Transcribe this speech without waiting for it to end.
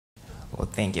Well,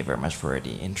 thank you very much for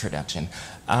the introduction.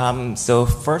 So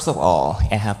first of all,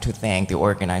 I have to thank the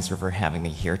organizer for having me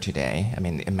here today. I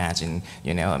mean, imagine,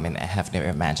 I have never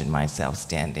imagined myself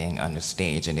standing on the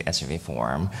stage in the HIV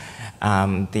forum.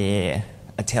 I'll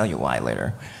tell you why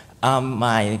later.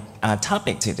 My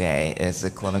topic today is the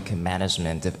clinical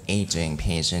management of aging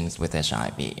patients with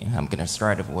HIV. I'm going to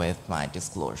start with my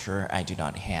disclosure. I do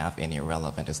not have any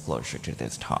relevant disclosure to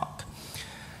this talk.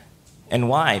 And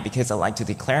why? Because I like to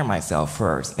declare myself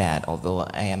first that although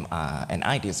I am an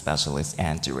ID specialist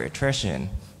and geriatrician,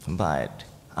 but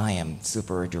I am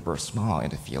super duper small in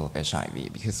the field of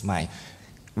HIV because my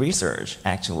research,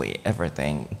 actually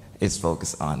everything is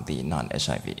focused on the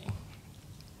non-HIV.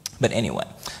 But anyway,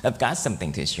 I've got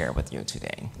something to share with you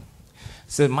today.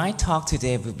 So my talk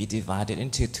today will be divided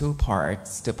into two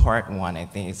parts. The part one, I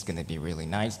think it's going to be really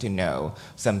nice to know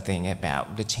something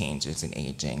about the changes in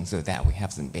aging so that we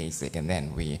have some basic, and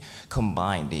then we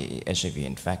combine the HIV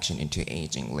infection into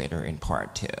aging later in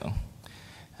part two.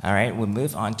 All right, we'll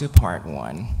move on to part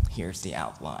one. Here's the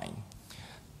outline.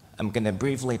 I'm going to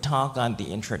briefly talk on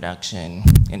the introduction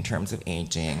in terms of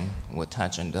aging. We'll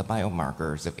touch on the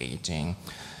biomarkers of aging.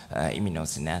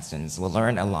 Immunosenescence. We'll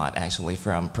learn a lot actually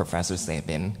from Professor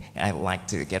Sabin. I like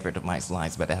to get rid of my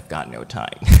slides, but I've got no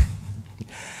time.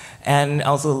 And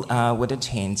also with the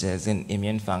changes in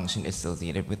immune function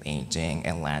associated with aging.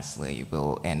 And lastly,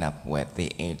 we'll end up with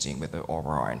the aging with the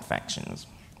overall infections.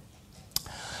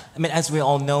 I mean, as we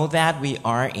all know that we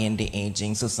are in the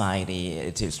aging society,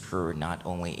 it is true not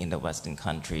only in the Western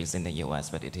countries, in the US,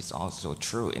 but it is also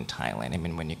true in Thailand. I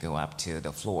mean, when you go up to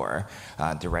the floor,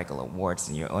 the regular wards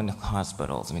in your own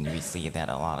hospitals, I mean, we see that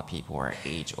a lot of people are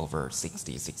age over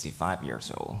 60, 65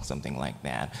 years old, something like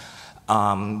that.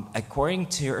 According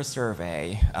to a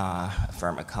survey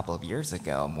from a couple of years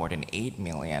ago, more than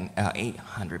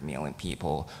 800 million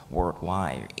people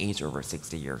worldwide age over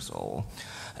 60 years old.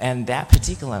 And that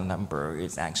particular number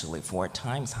is actually 4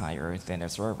 times higher than a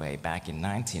survey back in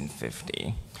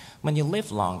 1950. When you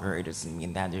live longer, it doesn't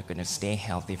mean that you're going to stay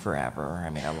healthy forever. I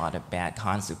mean, a lot of bad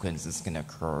consequences can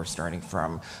occur, starting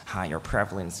from higher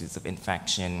prevalences of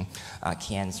infection,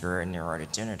 cancer,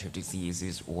 neurodegenerative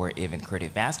diseases, or even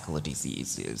cardiovascular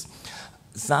diseases.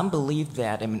 Some believe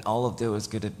that, I mean, all of those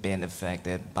could have been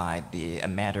affected by a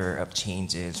matter of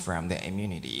changes from the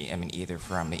immunity, I mean, either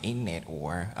from the innate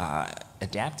or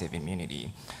adaptive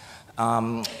immunity.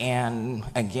 And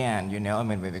again, I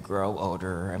mean, when we grow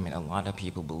older, I mean, a lot of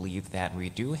people believe that we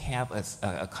do have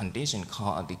a condition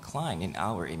called a decline in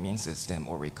our immune system,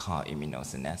 or we call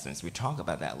immunosenescence. We'll talk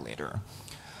about that later.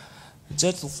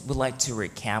 Just would like to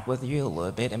recap with you a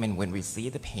little bit. I mean, when we see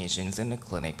the patients in the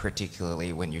clinic,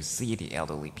 particularly when you see the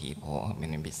elderly people, I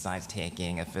mean, besides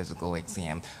taking a physical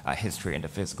exam, history and a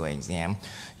physical exam,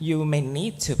 you may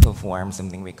need to perform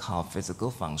something we call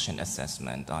physical function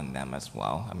assessment on them as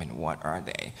well. I mean, what are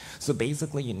they? So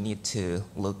basically, you need to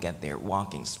look at their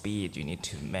walking speed, you need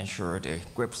to measure their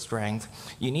grip strength,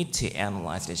 you need to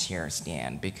analyze the chair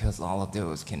stand, because all of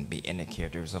those can be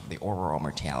indicators of the overall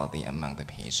mortality among the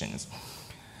patients.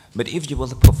 But if you will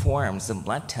perform some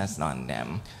blood tests on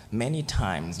them, many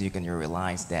times you can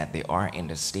realize that they are in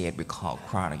the state we call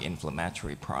chronic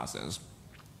inflammatory process.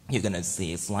 You're going to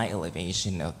see a slight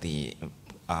elevation of the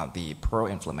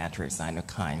pro-inflammatory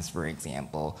cytokines, for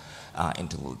example,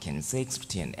 interleukin-6,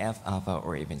 TNF-alpha,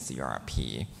 or even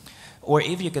CRP. Or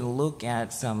if you can look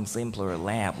at some simpler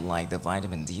lab like the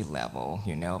vitamin D level,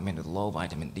 I mean, the low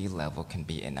vitamin D level can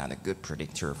be another good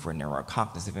predictor for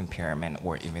neurocognitive impairment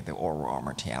or even the overall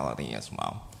mortality as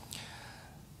well.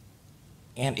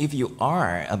 And if you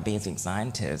are a basic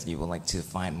scientist, you would like to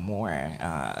find more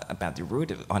about the root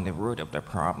of the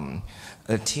problem.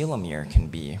 A telomere can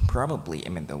be probably, I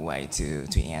mean, the way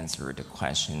to answer the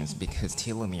questions, because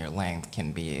telomere length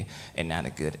can be another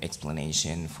good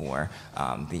explanation for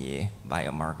the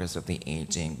biomarkers of the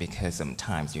aging, because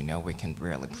sometimes, we can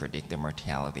really predict the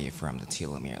mortality from the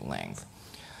telomere length.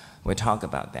 We'll talk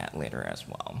about that later as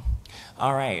well.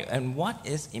 All right, and what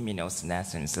is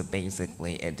immunosenescence? So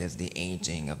basically, it is the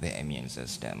aging of the immune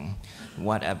system.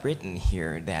 What I've written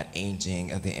here, that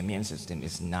aging of the immune system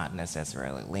is not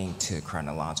necessarily linked to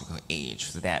chronological age.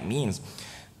 So that means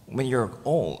when you're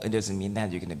old, it doesn't mean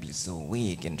that you're going to be so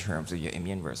weak in terms of your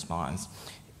immune response.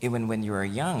 Even when you're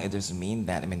young, it doesn't mean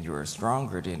that, I mean, you're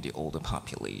stronger than the older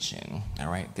population.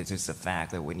 All right, this is a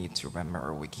fact that we need to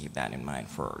remember. We keep that in mind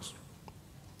first.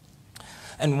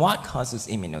 And what causes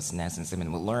immunosenescence? I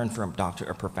mean, we learned from Dr.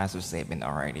 or Professor Sabin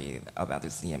already about the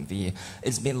CMV.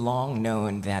 It's been long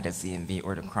known that a CMV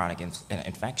or the chronic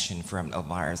infection from a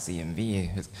virus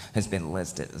CMV has been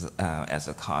listed as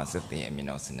a cause of the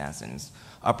immunosenescence.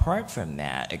 Apart from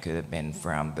that, it could have been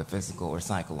from the physical or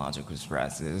psychological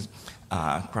stresses,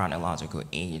 chronological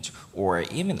age, or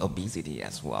even obesity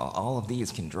as well. All of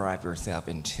these can drive yourself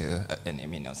into an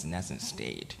immunosenescent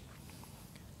state.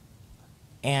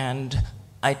 And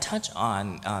I touch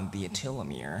on the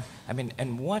telomere. I mean,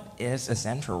 and what is a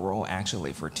central role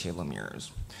actually for telomeres?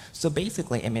 So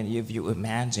basically, I mean, if you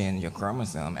imagine your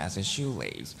chromosome as a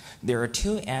shoelace, there are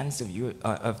two ends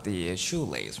of the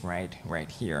shoelace,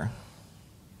 right here.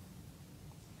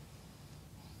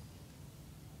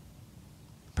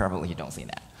 Probably you don't see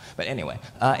that. But anyway,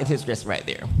 it is just right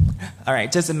there. All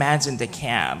right, just imagine the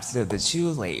caps. So the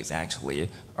shoelace actually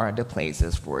are the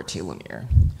places for a telomere.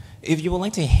 If you would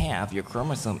like to have your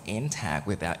chromosome intact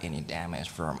without any damage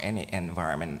from any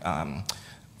environment,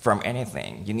 from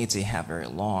anything, you need to have very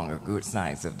long or good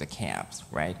size of the caps,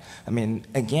 right? I mean,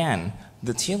 again,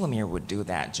 the telomere would do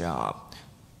that job.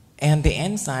 And the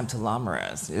enzyme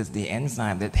telomerase is the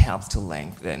enzyme that helps to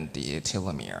lengthen the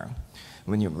telomere.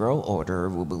 When you grow older,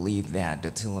 we believe that the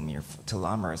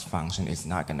telomerase function is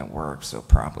not going to work so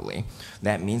properly.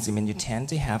 That means, I mean, you tend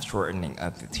to have shortening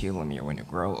of the telomere when you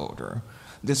grow older.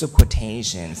 There's a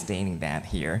quotation stating that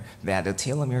here, that the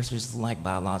telomeres is like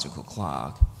biological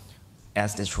clock.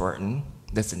 As they shorten,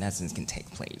 the senescence can take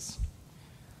place.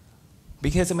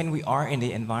 Because, I mean, we are in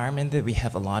the environment that we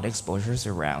have a lot of exposures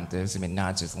around us. I mean,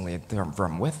 not just only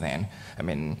from within, I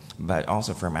mean, but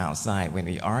also from outside. When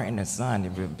we are in the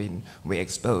sun, we're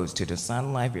exposed to the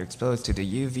sunlight, we're exposed to the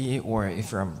UV, or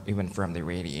even from the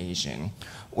radiation.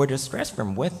 Or the stress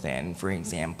from within, for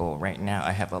example, right now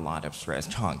I have a lot of stress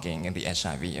talking in the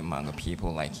HIV among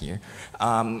people like here.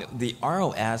 The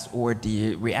ROS, or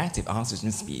the reactive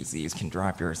oxygen species, can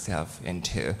drive yourself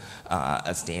into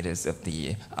a status of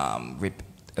the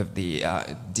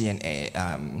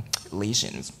DNA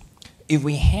lesions. If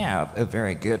we have a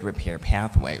very good repair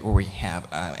pathway, or we have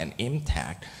an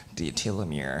intact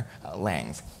telomere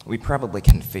length, we probably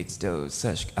can fix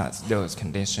those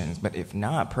conditions. But if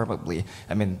not, probably,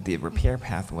 I mean, the repair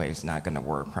pathway is not going to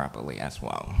work properly as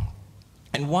well.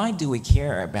 And why do we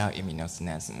care about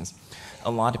immunosenescence?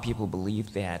 A lot of people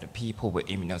believe that people with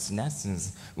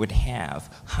immunosenescence would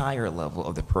have higher level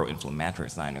of the pro-inflammatory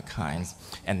cytokines,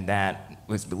 and that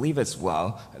was believed as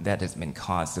well that has been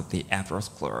cause of the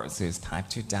atherosclerosis, type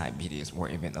 2 diabetes, or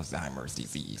even Alzheimer's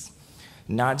disease.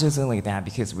 Not just only that,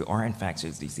 because we are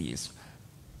infectious disease.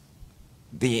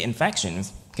 The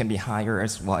infections can be higher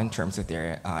as well in terms of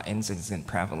their incidence and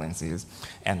prevalences,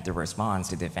 and the response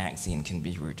to the vaccine can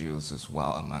be reduced as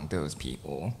well among those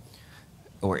people.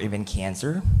 Or even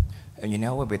cancer. You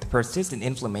know, with persistent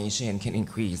inflammation can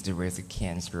increase the risk of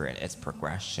cancer and its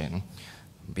progression.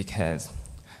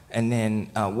 And then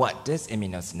what does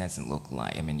immunosenescence look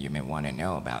like? I mean, you may want to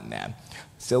know about that.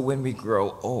 So when we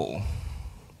grow old,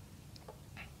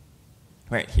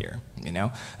 right here, you know?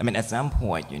 I mean, at some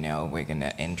point, you know, we're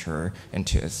gonna enter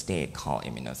into a state called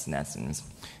immunosenescence.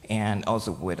 And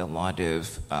also with a lot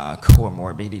of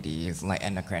comorbidities like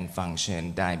endocrine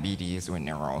function, diabetes, or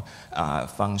neural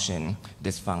function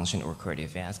dysfunction, or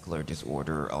cardiovascular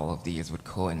disorder, all of these would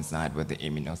coincide with the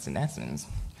immunosenescence.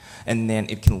 And then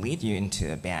it can lead you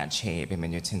into a bad shape. I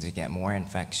mean, you tend to get more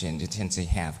infection, you tend to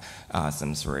have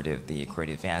some sort of the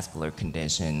cardiovascular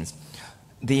conditions.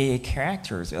 The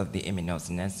characters of the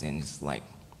immunosenescence, like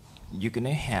you're going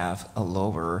to have a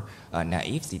lower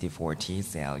naive CD4 T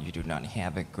cell. You do not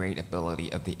have a great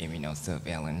ability of the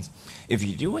immunosurveillance. If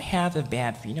you do have a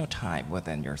bad phenotype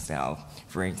within yourself,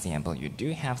 for example, you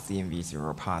do have CMV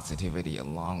seropositivity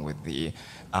along with the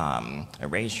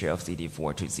ratio of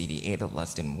CD4 to CD8 of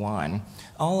less than 1,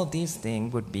 all of these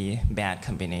things would be bad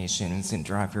combinations and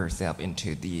drive yourself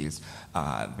into these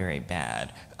very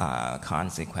bad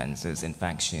consequences,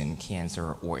 infection,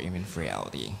 cancer, or even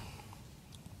frailty.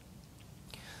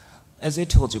 As I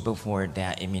told you before,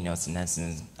 that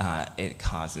immunosenescence, it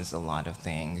causes a lot of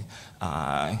things.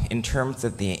 In terms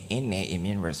of the innate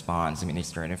immune response, I mean, it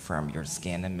started from your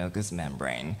skin and mucous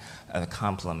membrane. The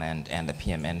complement and the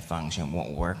PMN function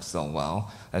won't work so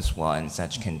well as well in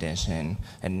such condition.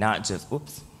 And not just,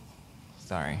 oops,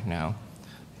 sorry, no.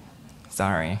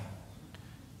 Sorry.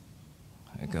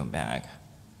 I go back.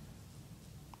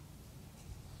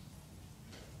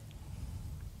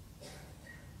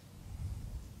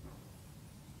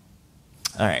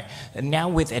 All right. And now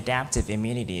with adaptive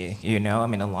immunity, I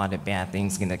mean, a lot of bad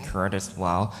things can occur as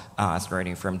well,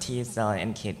 starting from T cell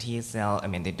and NK T cell. I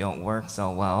mean, they don't work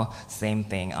so well. Same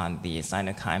thing on the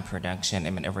cytokine production. I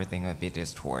mean, everything would be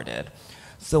distorted.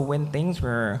 So when things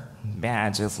were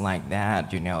bad just like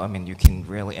that, I mean, you can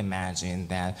really imagine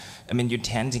that, I mean, you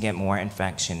tend to get more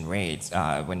infection rates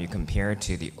when you compare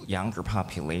to the younger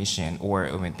population or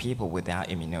when people without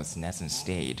immunosenescent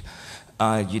state.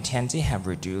 You tend to have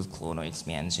reduced clonal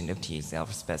expansion of T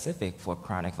cells specific for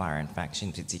chronic viral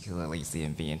infection, particularly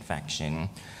CMV infection.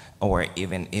 Or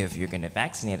even if you're going to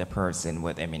vaccinate a person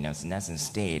with immunosenescent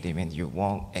state, I mean, you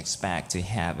won't expect to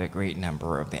have a great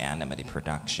number of the antibody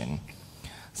production.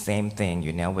 Same thing,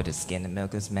 with the skin and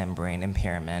mucous membrane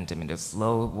impairment. I mean, the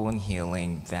slow wound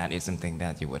healing, that is something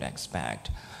that you would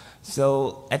expect.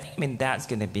 So I think, that's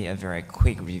going to be a very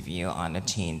quick review on the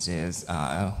changes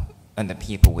on the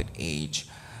people with age.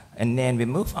 And then we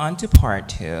move on to part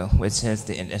 2, which is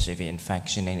the HIV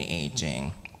infection and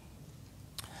aging.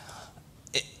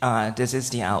 This is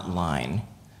the outline.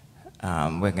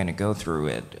 We're going to go through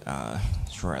it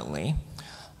shortly.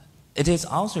 It is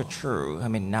also true, I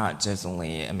mean, not just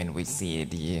only, I mean, we see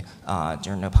the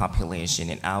general population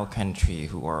in our country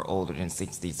who are older than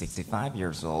 60, 65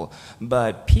 years old,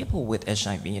 but people with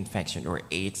HIV infection or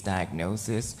AIDS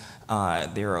diagnosis,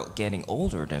 they're getting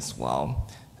older as well.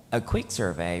 A quick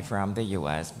survey from the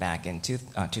US back in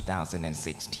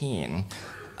 2016,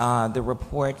 the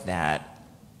report that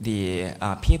the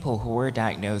people who were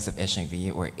diagnosed with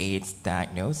HIV or AIDS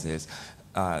diagnosis,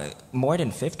 more than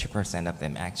 50% of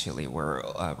them actually were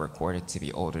recorded to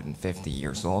be older than 50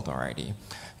 years old already.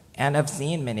 And I've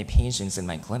seen many patients in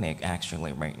my clinic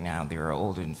actually right now, they are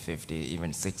older than 50,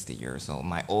 even 60 years old.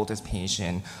 My oldest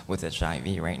patient with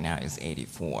HIV right now is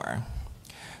 84.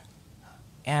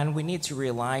 And we need to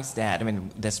realize that, I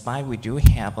mean, despite we do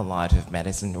have a lot of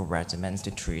medicinal regimens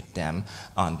to treat them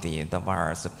on the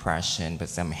viral suppression, but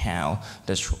somehow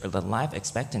the life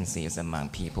expectancies among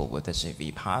people with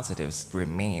HIV positives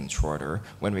remain shorter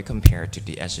when we compare to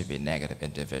the HIV negative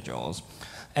individuals.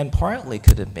 And partly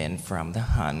could have been from the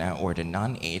HANA or the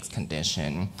non-AIDS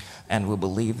condition, and we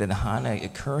believe that the HANA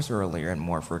occurs earlier and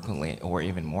more frequently or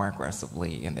even more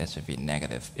aggressively in HIV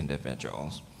negative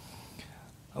individuals.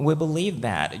 We believe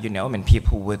that, I mean,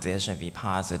 people with HIV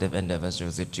positive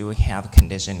individuals that do have a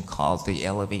condition called the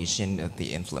elevation of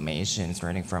the inflammation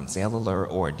starting from cellular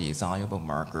or dissoluble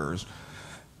markers.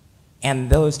 And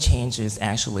those changes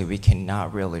actually we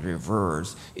cannot really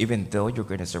reverse even though you're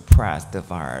going to suppress the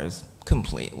virus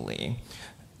completely.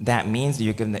 That means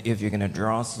if you're gonna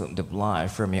draw the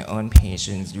blood from your own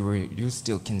patients, you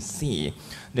still can see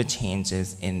the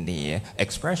changes in the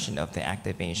expression of the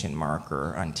activation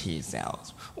marker on T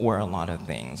cells, or a lot of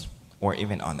things, or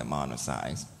even on the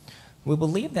monocytes. We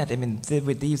believe that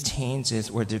with these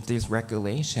changes or this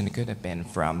regulation could have been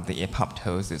from the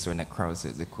apoptosis or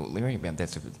necrosis equilibrium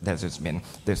that has been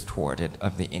distorted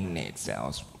of the innate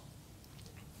cells.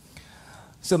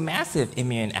 So massive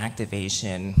immune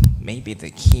activation may be the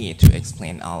key to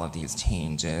explain all of these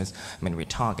changes. I mean, we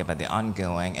talk about the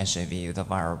ongoing HIV, the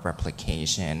viral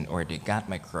replication, or the gut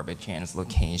microbial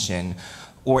translocation,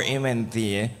 or even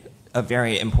a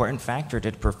very important factor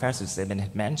that Professor Siben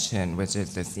had mentioned, which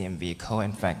is the CMV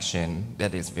co-infection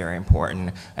that is very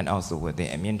important, and also with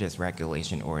the immune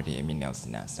dysregulation or the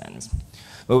immunosenescence.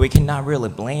 But we cannot really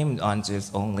blame on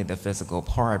just only the physical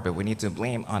part, but we need to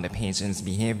blame on the patient's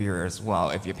behavior as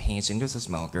well. If your patient is a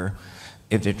smoker,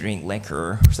 if they drink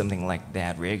liquor, something like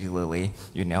that regularly,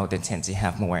 they tend to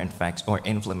have more infection or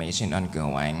inflammation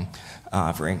ongoing.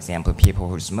 For example, people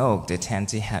who smoke, they tend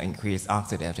to have increased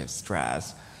oxidative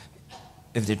stress.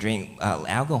 If they drink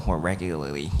alcohol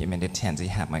regularly, they tend to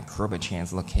have microbial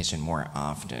translocation more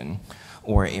often.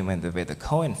 Or even with the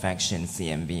co-infection,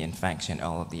 CMV infection,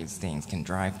 all of these things can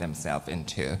drive themselves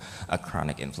into a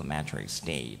chronic inflammatory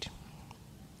state.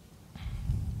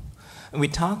 We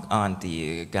talk on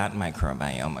the gut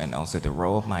microbiome and also the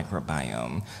role of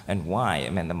microbiome and why,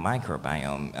 the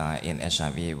microbiome in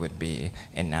HIV would be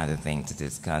another thing to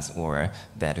discuss, or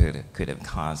that could have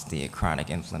caused the chronic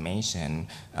inflammation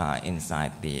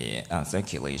inside the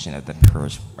circulation of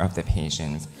the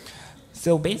patients.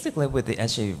 So basically with the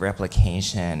HIV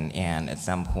replication, and at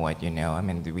some point, we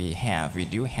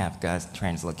do have gut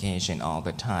translocation all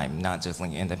the time, not just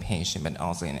in the patient, but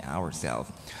also in ourselves.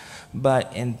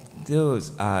 But in these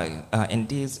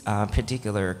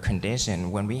particular conditions,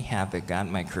 when we have the gut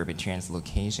microbial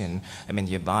translocation,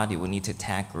 your body will need to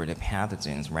tackle the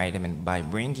pathogens, right? By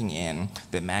bringing in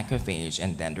the macrophage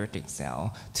and dendritic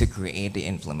cell to create the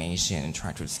inflammation and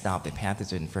try to stop the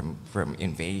pathogen from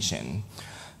invasion.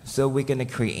 So we're going to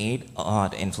create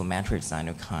the inflammatory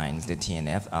cytokines, the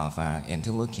TNF-alpha,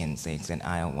 interleukin-6, and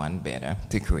IL-1 beta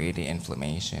to create the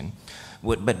inflammation.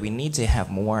 But we need to have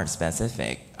more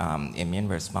specific immune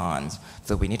response,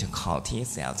 so we need to call T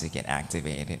cells to get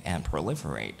activated and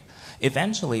proliferate.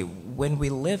 Eventually, when we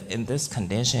live in this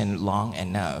condition long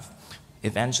enough,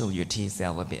 eventually your T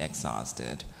cell will be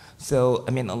exhausted. So,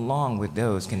 along with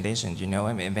those conditions,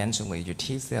 eventually your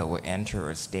T cell will enter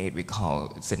a state we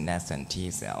call senescent T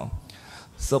cell.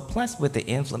 So plus with the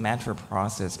inflammatory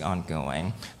process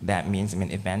ongoing, that means,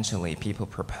 eventually people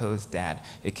propose that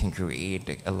it can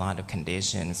create a lot of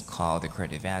conditions called the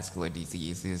cardiovascular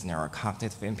diseases,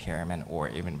 neurocognitive impairment, or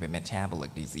even the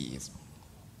metabolic disease.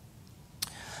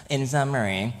 In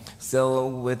summary, so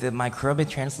with the microbial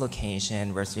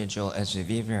translocation, residual HIV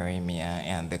viremia,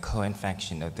 and the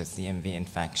co-infection of the CMV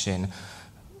infection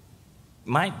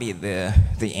might be the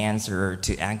answer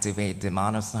to activate the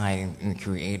monocyte and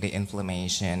create the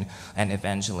inflammation, and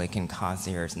eventually can cause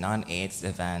serious non-AIDS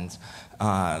events.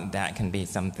 That can be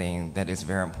something that is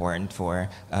very important for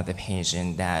the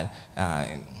patient that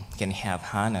can have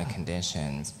HANA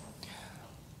conditions.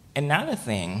 Another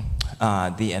thing,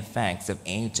 the effects of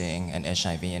aging and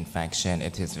HIV infection,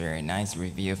 it is very nice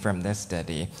review from this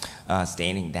study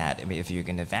stating that if you're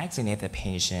going to vaccinate the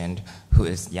patient who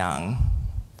is young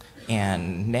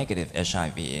and negative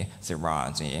HIV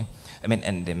serology,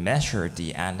 and they measure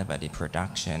the antibody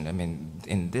production,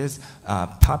 in this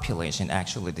population,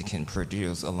 actually they can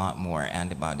produce a lot more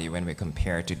antibody when we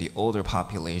compare to the older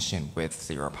population with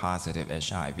seropositive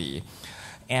HIV.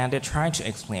 And they tried to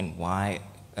explain why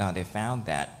they found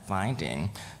that finding.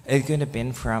 It could have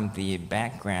been from the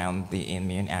background, the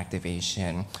immune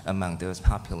activation among those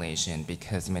population,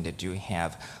 because they do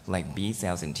have like B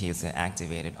cells and T cells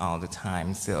activated all the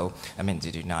time. So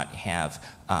they do not have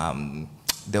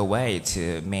the way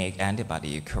to make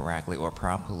antibody correctly or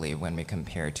properly when we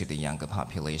compare to the younger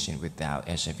population without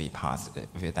HIV positive,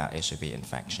 without HIV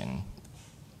infection.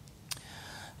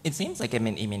 It seems like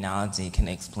immunology can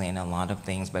explain a lot of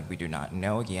things, but we do not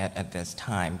know yet at this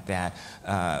time that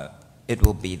it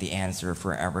will be the answer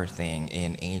for everything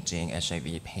in aging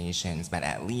HIV patients. But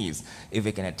at least if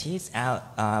we're going to tease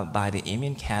out by the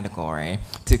immune category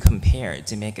to compare,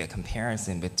 to make a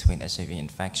comparison between HIV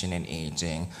infection and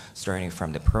aging, starting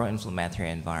from the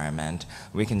pro-inflammatory environment,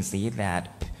 we can see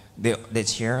that they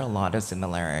share a lot of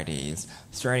similarities,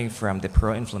 starting from the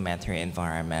pro-inflammatory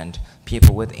environment,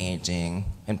 people with aging,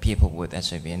 and people with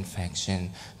HIV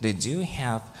infection. They do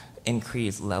have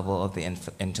increased level of the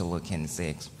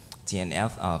interleukin-6,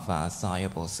 TNF-alpha,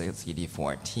 soluble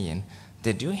CD14.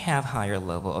 They do have higher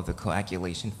level of the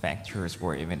coagulation factors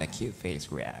or even acute phase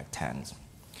reactants.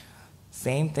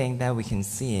 Same thing that we can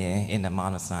see in the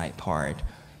monocyte part.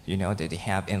 That they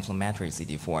have inflammatory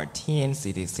CD14,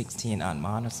 CD16 on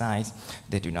monocytes.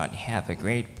 They do not have a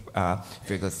great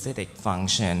phagocytic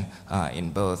function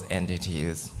in both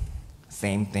entities.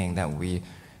 Same thing that we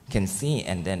can see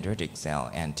in dendritic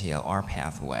cell and TLR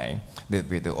pathway.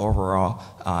 With the overall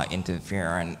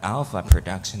interferon alpha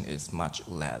production is much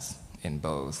less in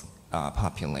both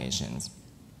populations.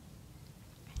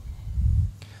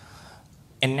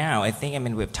 And now, I think,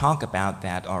 we've talked about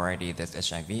that already, this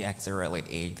HIV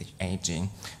accelerated aging.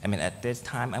 At this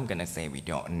time, I'm going to say we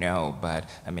don't know, but,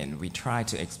 we try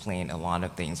to explain a lot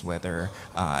of things, whether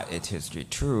it is the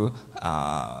true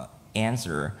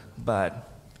answer. But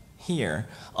here,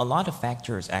 a lot of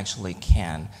factors actually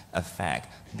can affect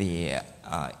the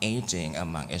aging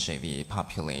among HIV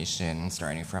population,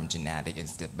 starting from genetic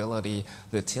instability,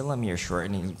 the telomere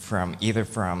shortening from either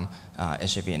from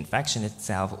HIV infection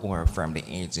itself or from the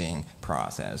aging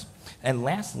process. And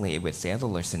lastly, with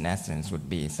cellular senescence would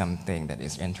be something that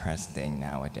is interesting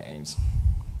nowadays.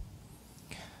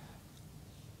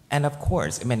 And of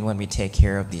course, when we take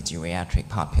care of the geriatric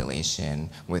population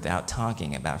without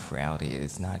talking about frailty,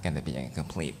 it's not going to be a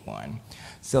complete one.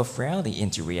 So frailty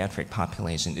in geriatric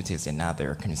population, it is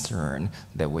another concern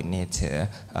that we need to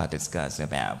discuss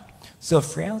about. So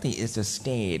frailty is a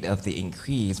state of the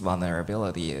increased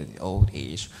vulnerability of old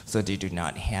age. So they do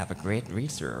not have a great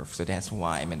reserve. So that's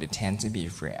why they tend to be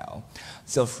frail.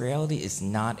 So frailty is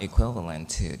not equivalent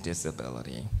to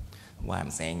disability. Why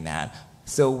I'm saying that?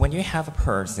 So when you have a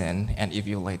person, and if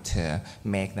you like to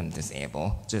make them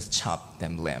disabled, just chop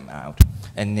them limb out,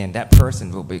 and then that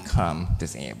person will become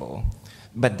disabled.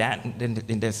 But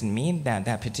it doesn't mean that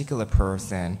that particular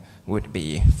person would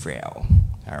be frail,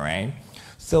 all right?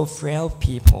 So frail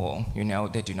people,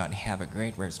 they do not have a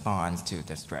great response to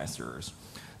the stressors.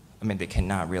 They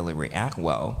cannot really react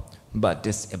well, but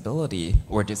disability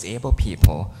or disabled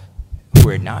people, who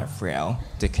are not frail,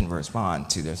 they can respond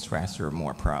to the stressor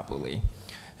more properly.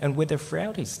 And with the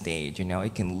frailty stage,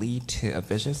 it can lead to a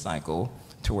vicious cycle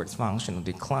towards functional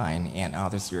decline and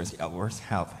other serious adverse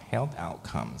health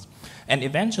outcomes. And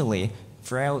eventually,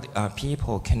 frail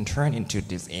people can turn into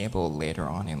disabled later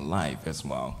on in life as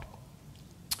well.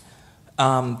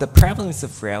 The prevalence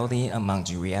of frailty among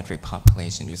geriatric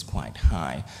population is quite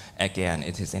high. Again,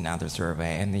 it is another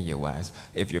survey in the US.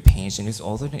 If your patient is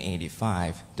older than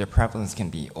 85, the prevalence can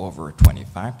be over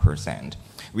 25%.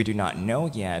 We do not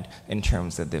know yet in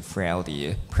terms of the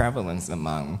frailty prevalence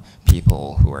among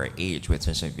people who are aged with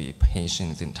HIV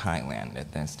patients in Thailand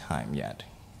at this time yet.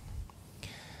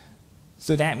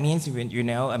 So that means,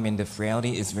 the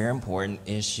frailty is a very important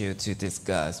issue to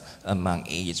discuss among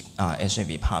aged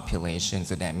HIV population.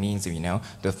 So that means,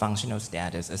 the functional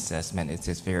status assessment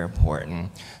is very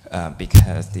important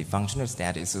because the functional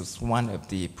status is one of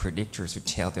the predictors to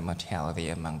tell the mortality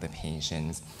among the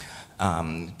patients.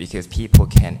 Because people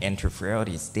can enter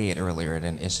frailty state earlier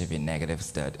than HIV-negative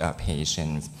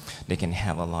patients. They can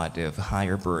have a lot of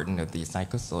higher burden of the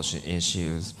psychosocial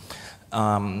issues.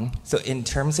 So in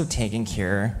terms of taking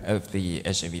care of the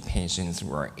HIV patients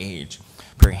who are aged,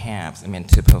 perhaps,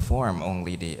 to perform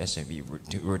only the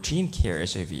HIV, routine care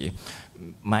HIV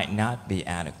might not be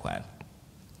adequate.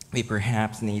 We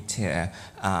perhaps need to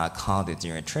call the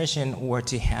geriatrician or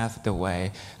to have the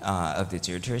way of the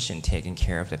geriatrician taking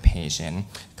care of the patient,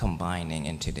 combining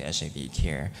into the HIV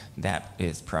care. That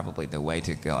is probably the way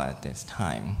to go at this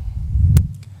time.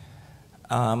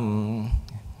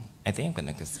 I think I'm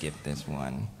going to skip this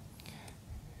one.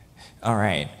 All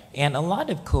right, and a lot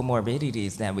of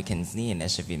comorbidities that we can see in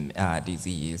HIV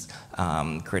disease,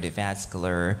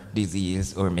 cardiovascular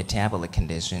disease or metabolic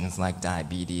conditions like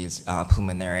diabetes,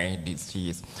 pulmonary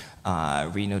disease,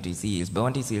 renal disease,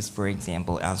 bone disease, for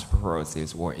example,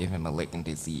 osteoporosis, or even malignant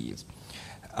disease.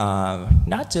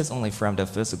 Not just only from the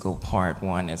physical part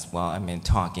one as well,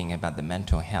 talking about the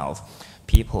mental health.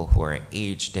 People who are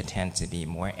aged, they tend to be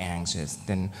more anxious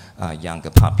than younger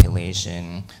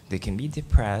population. They can be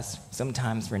depressed,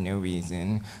 sometimes for no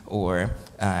reason, or,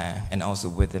 and also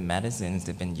with the medicines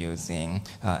they've been using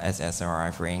as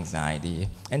SRI for anxiety.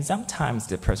 And sometimes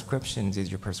the prescriptions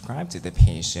that you prescribe to the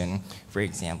patient, for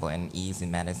example, an easy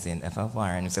medicine,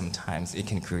 FFR, and sometimes it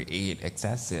can create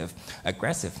excessive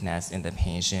aggressiveness in the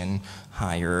patient,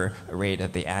 higher rate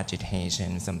of the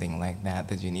agitation, something like that,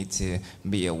 that you need to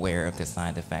be aware of the side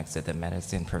effects of the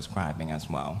medicine prescribing as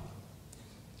well.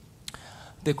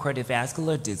 The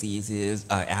cardiovascular diseases,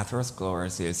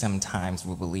 atherosclerosis, sometimes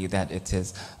we believe that it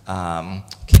is,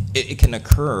 it can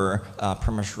occur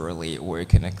prematurely, or it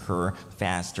can occur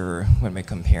faster when we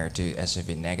compare to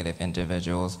HIV-negative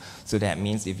individuals. So that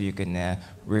means if you can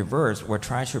reverse or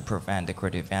try to prevent the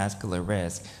cardiovascular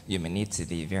risk, you may need to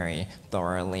be very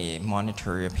thoroughly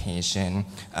monitor your patient,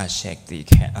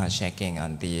 checking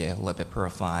on the lipid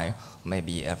profile,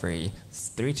 maybe every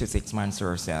 3 to 6 months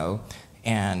or so.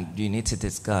 And you need to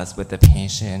discuss with the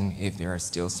patient if they are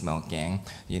still smoking.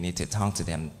 You need to talk to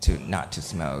them not to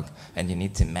smoke. And you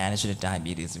need to manage the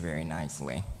diabetes very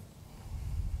nicely.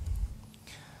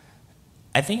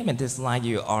 I think in this slide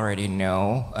you already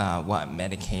know what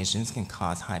medications can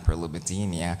cause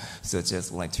hyperlipidemia. So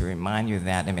just like to remind you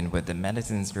that, with the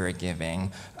medicines we're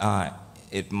giving,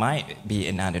 it might be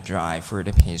another drive for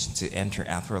the patient to enter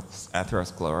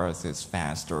atherosclerosis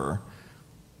faster.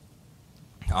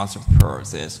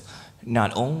 Osteoporosis,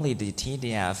 not only the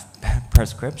TDF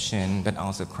prescription, but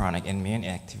also chronic immune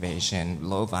activation,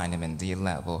 low vitamin D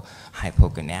level,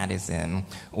 hypogonadism,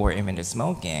 or even the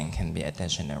smoking can be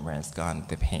additional risk on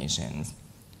the patients.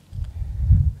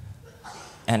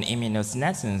 And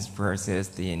immunosenescence versus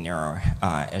the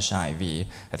neuro-HIV,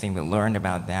 I think we learned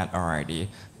about that already.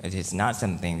 It is not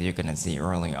something that you're going to see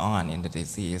early on in the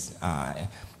disease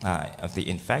of the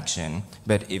infection,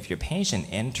 but if your patient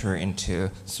enter into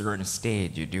certain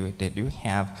stage, they do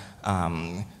have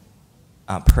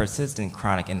persistent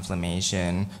chronic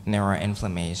inflammation,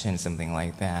 neuroinflammation, something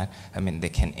like that. They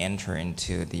can enter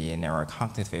into the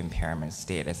neurocognitive impairment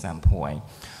state at some point.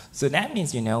 So that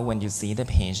means, when you see the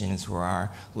patients who are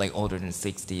like older than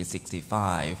 60,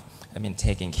 65,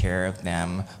 taking care of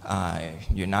them,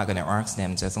 you're not going to ask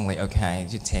them just only, okay,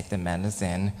 you take the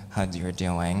medicine, how you're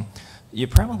doing. You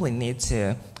probably need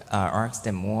to ask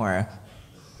them more,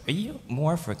 are you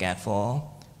more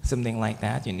forgetful? Something like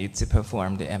that. You need to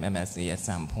perform the MMSE at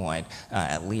some point,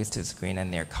 at least to screen in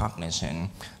their cognition,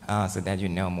 so that you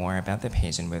know more about the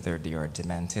patient, whether they are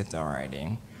demented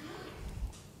already.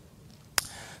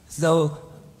 So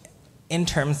in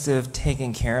terms of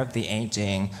taking care of the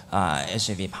aging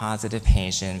HIV-positive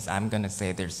patients, I'm going to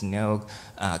say there's no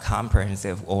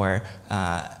comprehensive or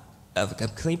a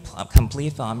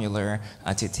complete formula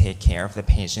to take care of the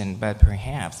patient, but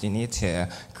perhaps you need to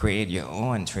create your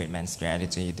own treatment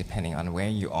strategy depending on where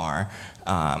you are.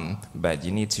 But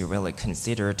you need to really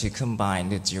consider to combine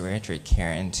the geriatric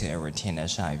care into a routine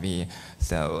HIV.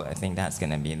 So I think that's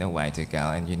going to be the way to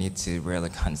go, and you need to really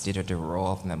consider the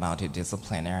role of the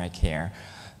multidisciplinary care.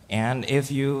 And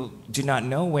if you do not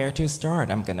know where to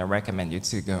start, I'm going to recommend you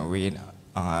to go read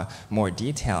more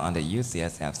detail on the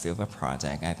UCSF Silver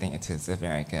Project. I think it is a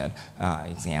very good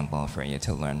example for you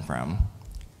to learn from.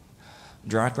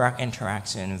 Drug-drug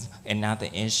interactions are not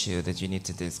the issue that you need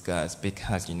to discuss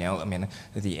because, you know, I mean,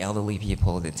 the elderly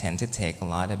people, they tend to take a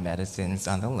lot of medicines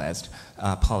on the list.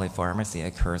 Polypharmacy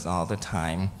occurs all the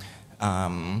time.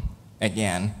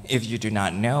 Again, if you do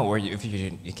not know or if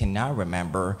you cannot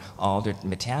remember all the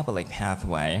metabolic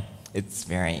pathway, it's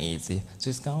very easy.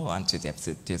 Just go onto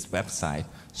this website,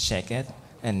 check it,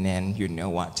 and then you know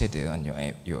what to do on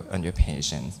your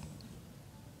patients.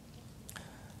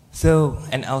 So,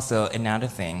 and also another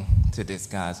thing to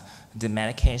discuss, the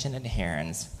medication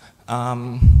adherence.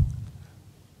 When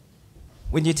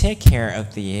you take care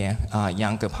of the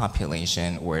younger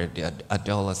population or the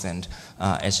adolescent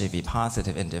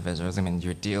HIV-positive individuals, I mean,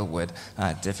 you deal with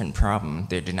a different problem.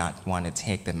 They do not want to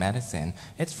take the medicine.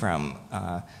 It's from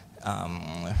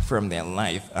their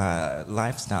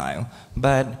lifestyle.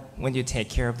 But when you take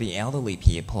care of the elderly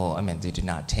people, I mean, they do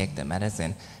not take the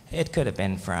medicine. It could have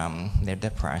been from their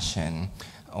depression,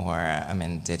 or I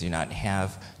mean, they do not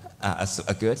have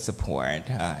a good support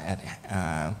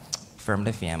from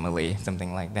the family,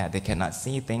 something like that. They cannot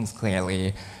see things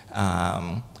clearly.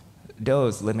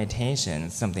 Those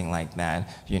limitations, something like that,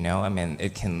 you know, I mean,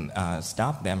 it can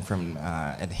stop them from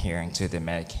adhering to the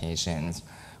medications.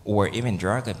 Or even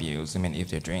drug abuse. I mean, if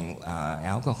they drink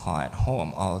alcohol at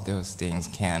home, all of those things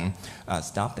can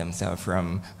stop themselves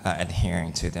from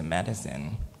adhering to the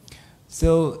medicine.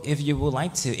 So if you would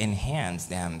like to enhance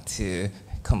them to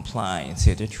comply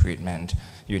to the treatment,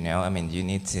 you know, I mean, you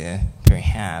need to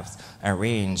perhaps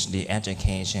arrange the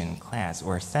education class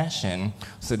or session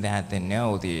so that they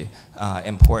know the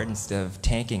importance of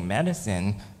taking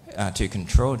medicine to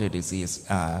control the disease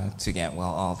to get well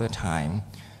all the time.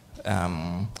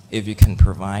 If you can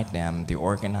provide them the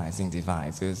organizing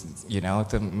devices, you know,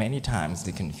 many times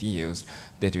they're confused.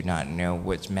 They do not know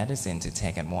which medicine to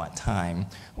take at what time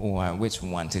or which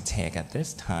one to take at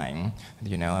this time.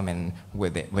 You know, I mean,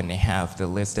 when they have the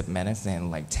list of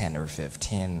medicine like 10 or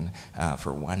 15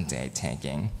 for one day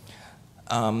taking.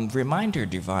 Reminder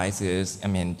devices, I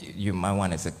mean, you might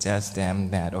want to suggest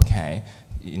them that, okay,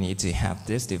 you need to have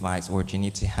this device or you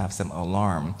need to have some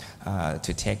alarm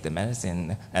to take the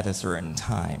medicine at a certain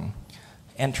time.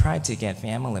 And try to get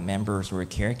family members or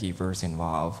caregivers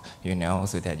involved, you know,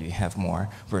 so that you have more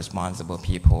responsible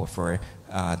people for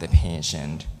the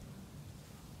patient.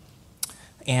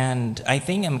 And I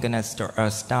think I'm going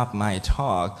to stop my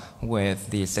talk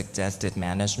with the suggested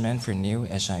management for new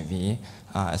HIV,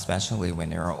 especially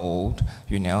when they're old.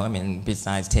 You know, I mean,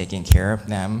 besides taking care of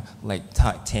them, like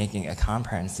taking a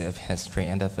comprehensive history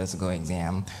and a physical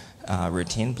exam,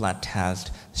 routine blood test,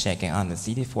 checking on the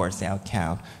CD4 cell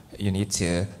count, you need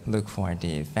to look for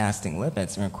the fasting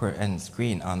lipids and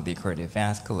screen on the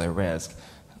cardiovascular risk,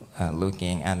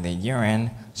 looking at the urine,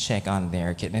 check on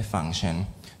their kidney function.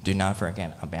 Do not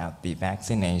forget about the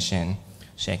vaccination,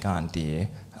 check on the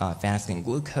fasting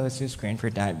glucose to screen for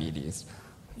diabetes.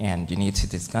 And you need to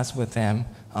discuss with them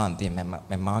on the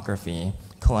mammography,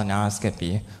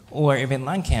 colonoscopy, or even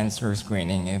lung cancer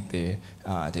screening if they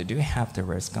do have the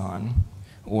risk on,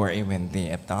 or even the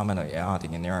abdominal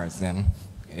aortic aneurysm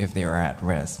if they are at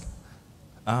risk.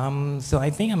 So I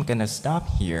think I'm going to stop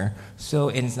here. So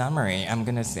in summary, I'm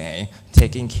going to say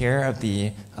taking care of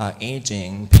the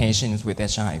aging patients with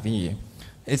HIV,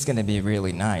 it's going to be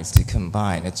really nice to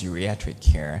combine a geriatric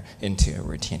care into a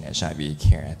routine HIV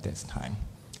care at this time.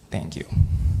 Thank you.